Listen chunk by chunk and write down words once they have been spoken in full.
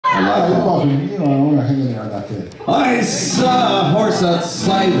You know, I want to hang in there on that bit. I saw a horse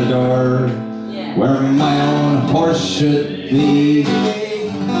outside the door where my own horse should be. I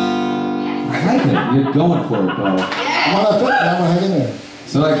like it. You're going for it, Beau. I'm on that bit, and I'm going to hang in there.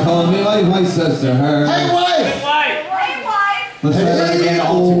 So I called me wife, I says to her, Hey, wife! Hey, wife! Hey, wife! Let's try that again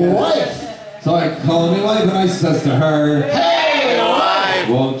all together. Wife! So I called me wife and I says to her, Hey, wife!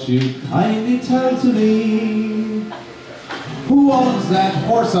 won't you kindly tell to me who owns that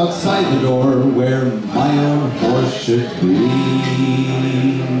horse outside the door where my own horse should be?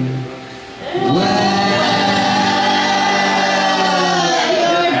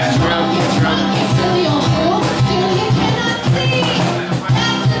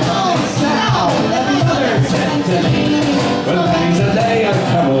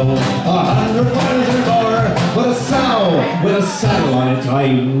 With a saddle on it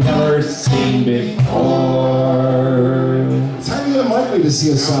I've never seen before. It's highly unlikely to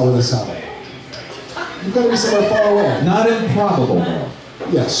see a sow with a saddle. You've got to be somewhere far away. Not improbable, though.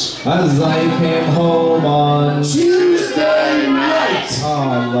 Yes. As I came home on Tuesday night! Oh,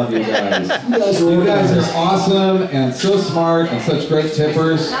 I love you guys. You guys are awesome and so smart and such great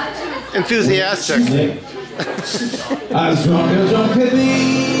tippers. Enthusiastic. As drunk could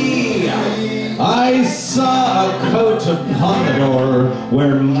be. I saw a coat upon the door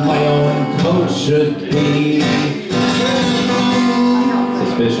where my own coat should be.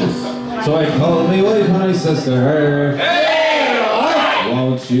 Suspicious. So I called me wife and I says to her, hey,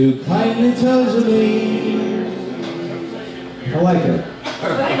 won't you kindly tell to me? I like it.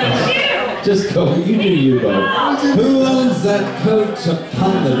 Just go, you do you, Beau. Who owns that coat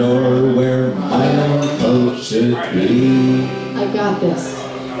upon the door where my own coat should be? I got this.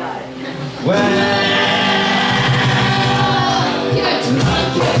 Well,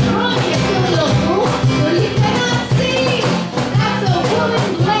 you're drunk, you silly little fool. Well, you cannot see. That's a woolen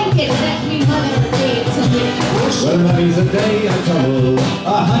blanket that we mother gave to me. well, that means a day of trouble,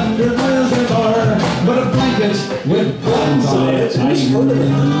 100 miles or more, but a blanket with buttons on it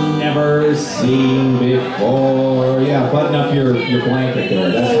I've never seen before. Yeah, button up your blanket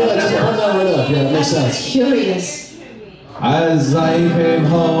there. That's Yeah, that makes sense. Curious. As I came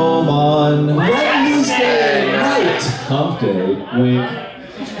home on Wednesday night! Hump Day, wink.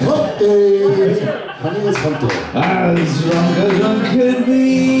 Hump Day! Honey, it's Hump Day. As drunk could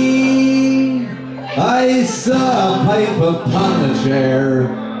be, I saw a pipe upon the chair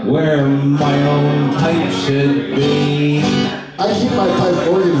where my own pipe should be. I keep my pipe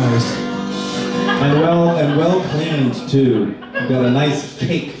organized. And well cleaned too. We've got a nice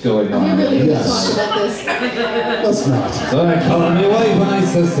cake going on. We really need to Yes. talk about this. Let's not. So I called my wife and I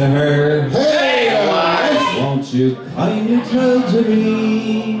says to her, Hey, wife! won't you kindly tell to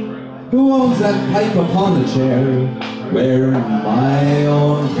me who owns that pipe upon the chair where my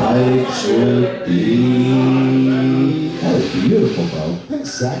own pipe should be? That is beautiful, Beau. Thanks,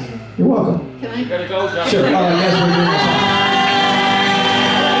 Zach. You're welcome. Can I? Gotta go, John. Sure. Oh, yes, we're doing this song.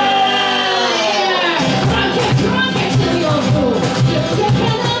 Drunk, you silly old fool. You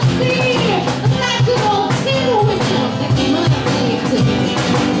cannot see. That's an old tin whistle that we mother gave to me.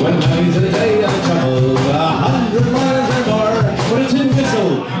 When there's a day of trouble, 100 miles or more, but a tin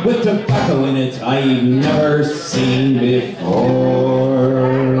whistle with tobacco in it I've never seen before.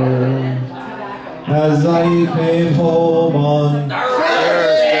 As I came home on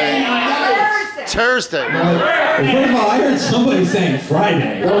Thursday. Well, first of all, I heard somebody saying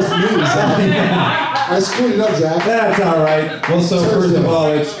Friday. That was me, Zach. I screwed it up, Zach. That's all right. Well, so first of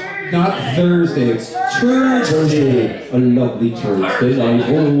all, it's not Thursday, it's Thursday. A lovely Thursday night.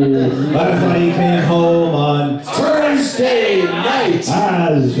 Oh, as I came home on Thursday night!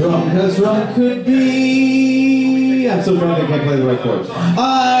 as drunk could be. I'm so drunk I can't play the right chords.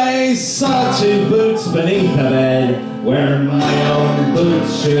 I saw two boots beneath the bed where my own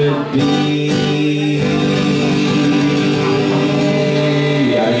boots should be.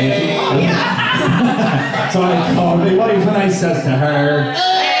 So I called my wife and I says to her,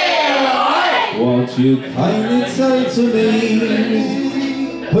 hey, won't you kindly tell to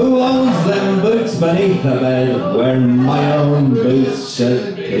me who owns them boots beneath the bed where my own boots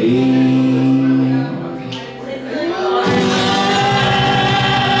should be?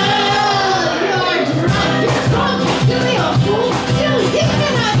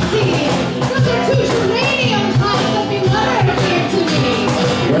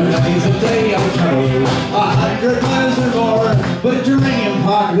 When there's a day of trouble, 100 miles or more, but a geranium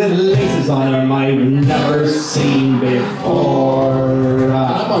pot with laces on them I've never seen before.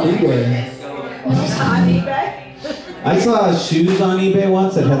 I'm on eBay. I saw shoes on eBay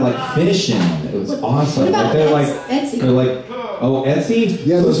once that had like fish in them. It was awesome. What about They're like Etsy? they're like Oh, Etsy?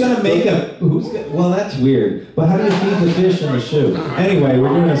 Yeah, who's those- gonna make well, that's weird. But how do you feed the fish in the shoe? Anyway, we're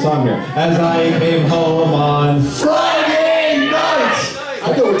doing a song here. As I came home on Friday night!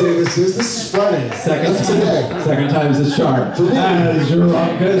 I know what day this is. This is Friday. That's today. Second time's the charm. For me. As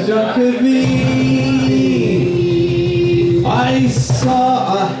drunk as drunk could be, I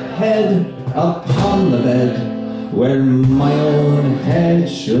saw a head upon the bed where my own head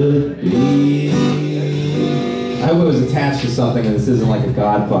should be. I was attached to something, and this isn't like a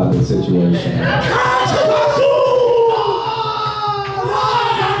Godfather situation.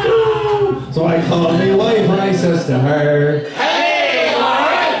 So I called my wife and I says to her, "Hey,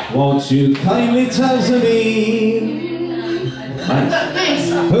 wife, won't you kindly tell to me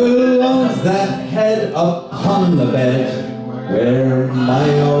who owns that head upon the bed where my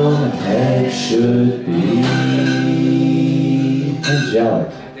own head should be?" Angelic.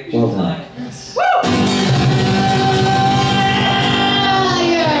 Well done.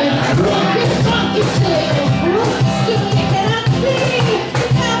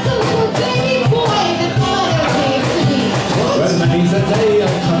 Many's a day of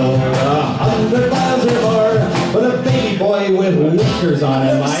cuddle, 100 miles or more, but a baby boy with whiskers on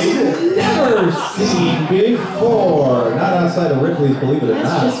him I've never seen before. Not outside of Ripley's, believe it or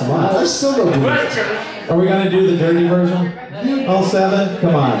not. Come on. I still don't believe it. Are we going to do the dirty version? All seven?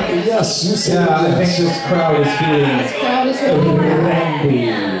 Come on. Yes, you said Yeah, I yes. think this crowd is feeling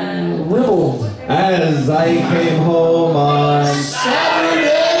randy. Ribbled. As I came home on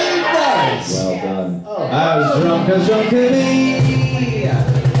Saturday night. Well done. I was drunk as drunk could be.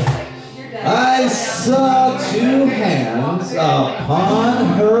 I saw two hands upon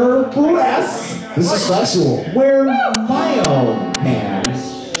her breast This is factual. where my own hands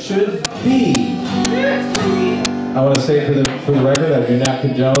should be. I want to say for the record, I do not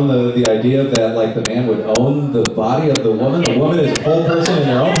condone the idea that like the man would own the body of the woman. The woman is a full person in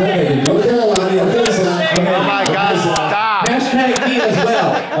their own thing. They can do it. Oh my God, stop. Hashtag me as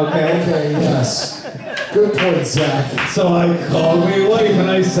well. Okay. Okay, yes. Good point, Zach. So I called my wife and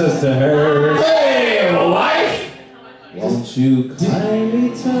I says to her, "Hey, wife, won't you kindly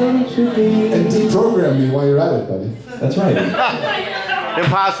tell me to be?" And deprogram me while you're at it, buddy. That's right.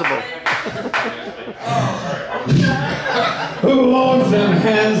 Impossible. Who owns them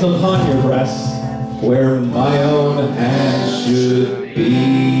hands upon your breast where my own hands should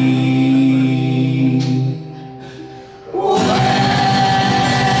be?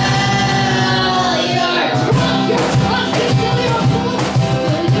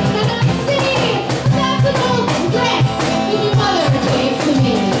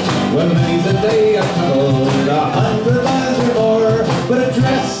 Well, many's a day I've traveled 100 miles or more, but a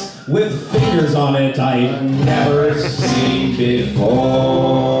dress with fingers on it I've never seen before.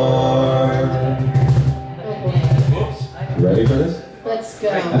 You ready for this? Let's go.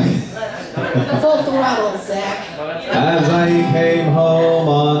 Full throttle, Zach. As I came home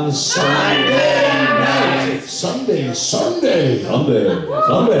on Sunday night. Sunday. Sunday, the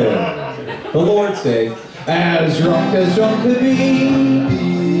Lord's Day, as drunk could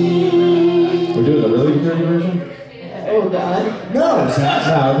be. We're doing the really dirty version? Oh, God. No, Zach.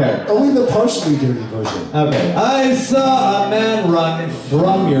 Ah, okay. Only the partially dirty version. Okay. I saw a man run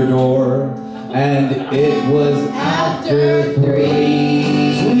from your door, and it was after 3. 3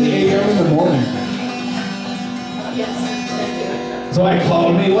 a.m. in the morning. Yes. So I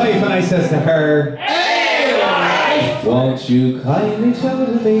called me wife and I says to her, "Hey, wife, won't you kindly tell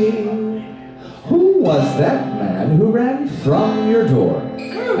to me who was that man who ran from your door?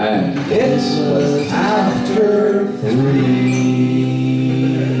 And it was after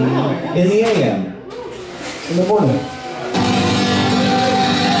 3 Wow. in the a.m. In the morning.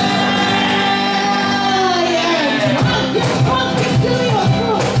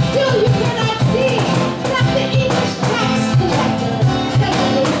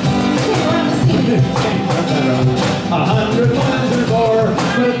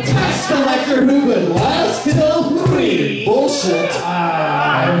 Who would last till 3? Bullshit.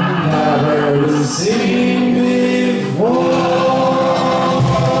 I've never seen before.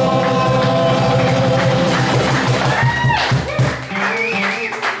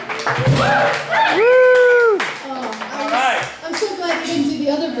 I'm so glad you didn't do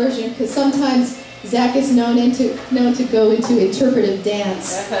the other version, because sometimes Zach is known to go into interpretive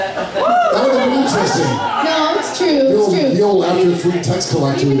dance. That would have been interesting. No, it's true. It's true. The old after 3 text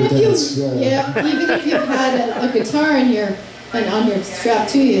collector Even if dance. you, even if you've had a guitar in your on your strap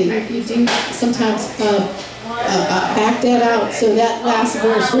to you, you do sometimes back that out. So that last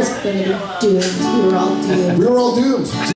verse was going to be doomed. We were all doomed. We were all doomed.